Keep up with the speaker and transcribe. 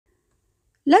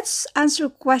Let's answer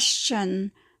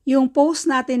question yung post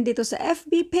natin dito sa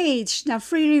FB page na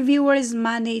free reviewer is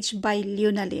managed by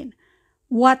Lunalyn.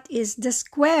 What is the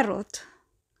square root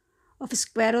of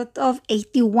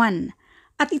 81?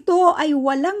 At ito ay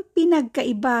walang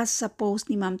pinagkaiba sa post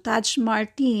ni Ma'am Taj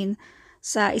Martin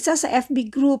sa isa sa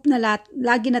FB group na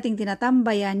lagi nating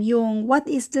tinatambayan, yung what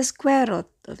is the square root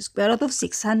of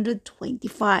 625.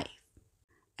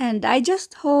 And I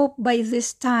just hope by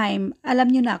this time,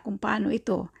 alam nyo na kung paano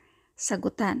ito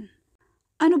sagutan.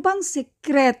 Ano bang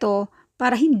sekreto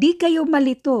para hindi kayo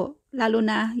malito, lalo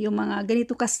na yung mga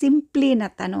ganito kasimple na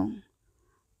tanong?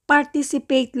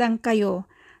 Participate lang kayo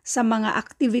sa mga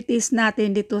activities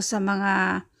natin dito sa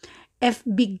mga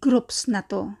FB groups na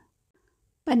to.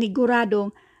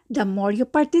 Paniguradong, the more you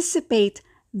participate,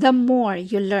 the more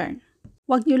you learn.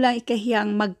 Huwag nyo lang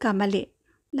ikahiyang magkamali.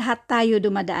 Lahat tayo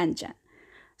dumadaan dyan.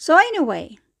 So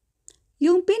anyway,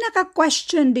 yung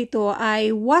pinaka-question dito ay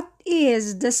what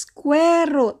is the square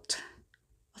root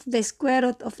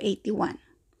of 81?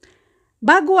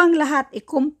 Bago ang lahat,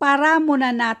 ikumpara muna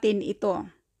natin ito.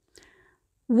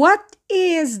 What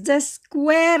is the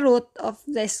square root of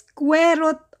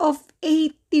 81?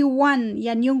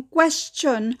 Yan yung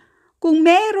question kung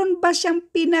meron ba siyang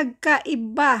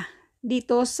pinagkaiba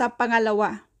dito sa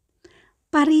pangalawa.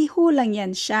 Pareho lang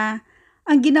yan siya.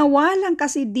 Ang ginawa lang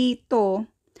kasi dito,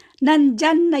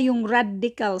 nandyan na yung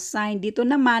radical sign. Dito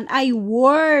naman ay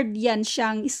word yan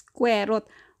siyang square root.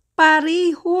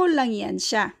 Pareho lang yan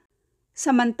siya.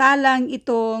 Samantalang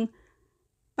itong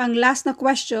pang last na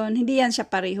question, hindi yan siya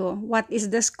pareho. What is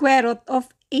the square root of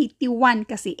 81?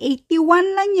 Kasi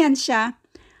 81 lang yan siya.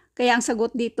 Kaya ang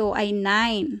sagot dito ay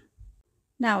 9.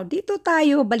 Now, dito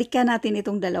tayo, balikan natin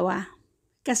itong dalawa.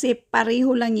 Kasi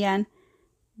pareho lang yan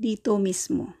dito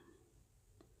mismo.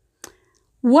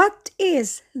 What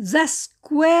is the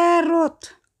square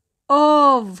root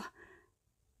of?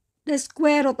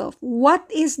 What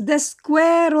is the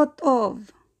square root of?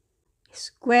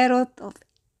 Square root of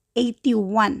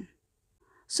 81.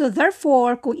 So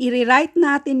therefore, kung i-rewrite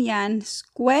natin yan,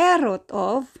 square root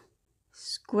of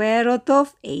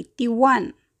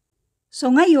 81. So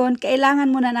ngayon,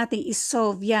 kailangan muna nating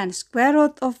isolve yan. Square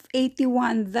root of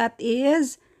 81, that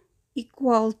is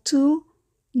equal to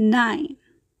 9.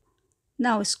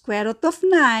 Now, square root of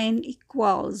 9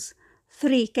 equals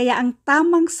 3. Kaya ang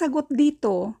tamang sagot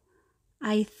dito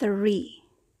ay 3.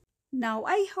 Now,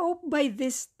 I hope by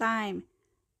this time,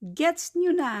 gets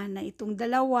nyo na itong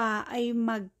dalawa ay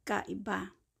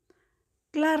magkaiba.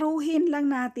 Klaruhin lang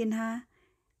natin ha.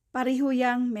 Pareho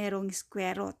yang merong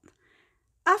square root.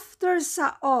 After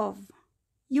sa of,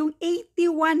 yung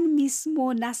 81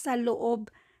 mismo nasa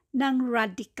loob ng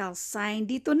radical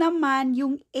sign. Dito naman,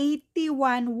 yung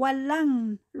 81,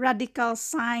 walang radical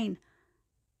sign.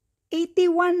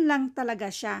 81 lang talaga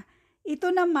siya.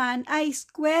 Ito naman ay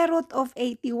square root of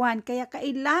 81. Kaya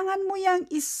kailangan mo yang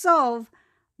isolve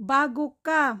bago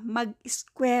ka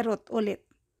mag-square root ulit.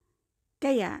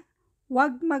 Kaya,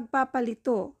 huwag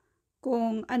magpapalito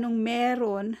kung anong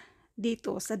meron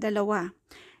dito sa dalawa.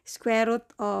 Square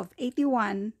root of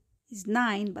 81 is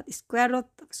 9, but square root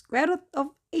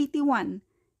of 81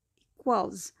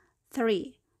 equals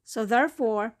 3. So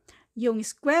therefore, yung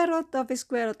square root of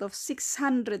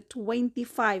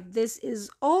 625, this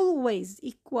is always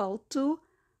equal to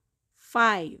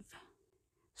 5.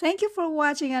 Thank you for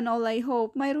watching and all I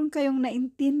hope mayroon kayong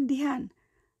naintindihan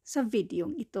sa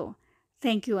videong ito.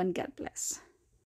 Thank you and God bless.